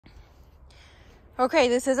Okay,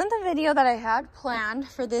 this isn't the video that I had planned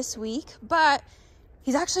for this week, but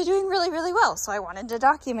he's actually doing really, really well. So I wanted to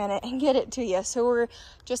document it and get it to you. So we're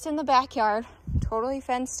just in the backyard, totally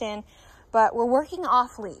fenced in, but we're working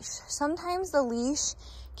off leash. Sometimes the leash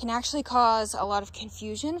can actually cause a lot of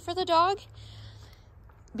confusion for the dog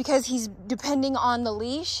because he's depending on the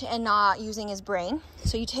leash and not using his brain.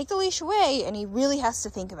 So you take the leash away and he really has to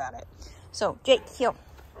think about it. So Jake, heel.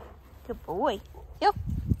 Good boy. Heel.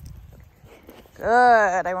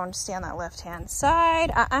 Good. I want to stay on that left-hand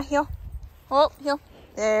side. Heel. Oh, heel.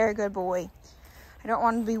 There, good boy. I don't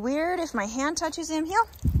want to be weird if my hand touches him. Heel.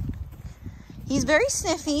 He's very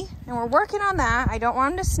sniffy, and we're working on that. I don't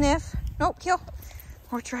want him to sniff. Nope, heel.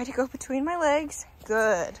 Or try to go between my legs.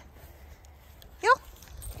 Good. Heel.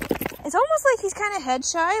 It's almost like he's kind of head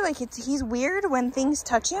shy, like he's weird when things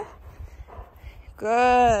touch him.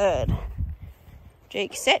 Good.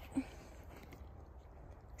 Jake, sit.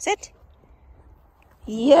 Sit.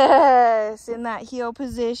 Yes, in that heel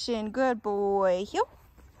position. Good boy. Heel.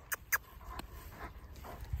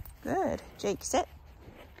 Good. Jake, sit.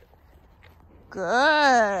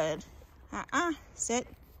 Good. Sit.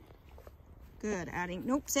 Good. Adding.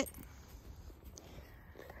 Nope, sit.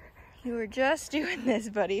 You were just doing this,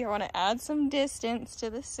 buddy. I want to add some distance to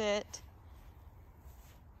the sit.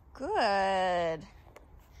 Good.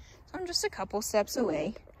 So I'm just a couple steps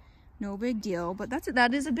away. No big deal, but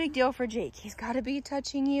that is a big deal for Jake. He's got to be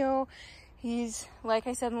touching you. He's, like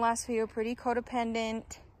I said in the last video, pretty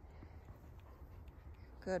codependent.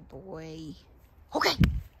 Good boy. Okay,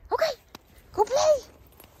 okay, go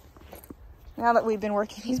play. Now that we've been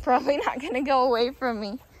working, he's probably not going to go away from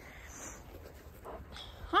me.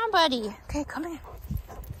 Huh, buddy? Okay, come here.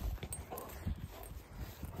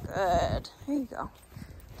 Good. There you go.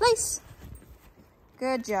 Place.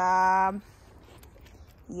 Good job.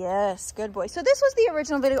 Yes, good boy. So this was the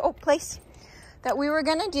original video. Oh, place. That we were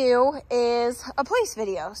gonna do is a place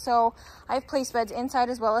video. So I have place beds inside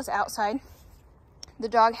as well as outside. The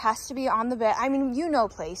dog has to be on the bed. I mean, you know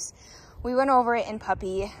place. We went over it in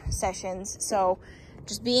puppy sessions. So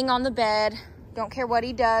just being on the bed, don't care what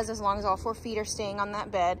he does as long as all 4 feet are staying on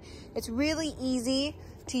that bed. It's really easy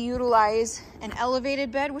to utilize an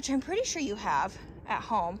elevated bed, which I'm pretty sure you have at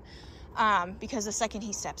home. Because the second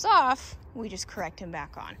he steps off, we just correct him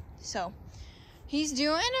back on. So he's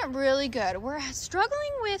doing really good. We're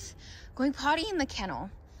struggling with going potty in the kennel.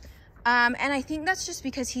 And I think that's just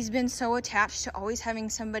because he's been so attached to always having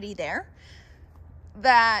somebody there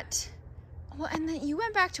that, well, and then you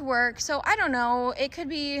went back to work. So I don't know, it could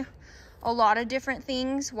be a lot of different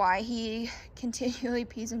things why he continually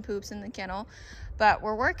pees and poops in the kennel, but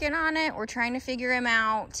we're working on it. We're trying to figure him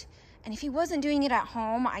out. And if he wasn't doing it at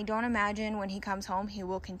home, I don't imagine when he comes home, he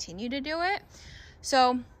will continue to do it.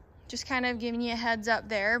 So just kind of giving you a heads up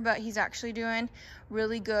there, but he's actually doing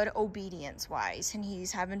really good obedience-wise. And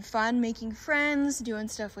he's having fun making friends, doing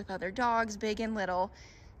stuff with other dogs, big and little.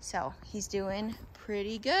 So he's doing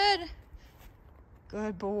pretty good.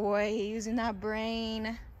 Good boy, using that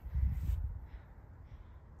brain.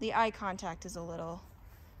 The eye contact is a little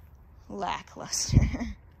lackluster.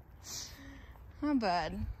 Oh,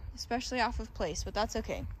 bud. Especially off of place, but that's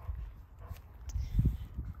okay.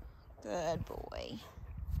 Good boy.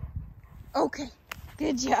 Okay,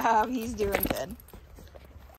 good job. He's doing good.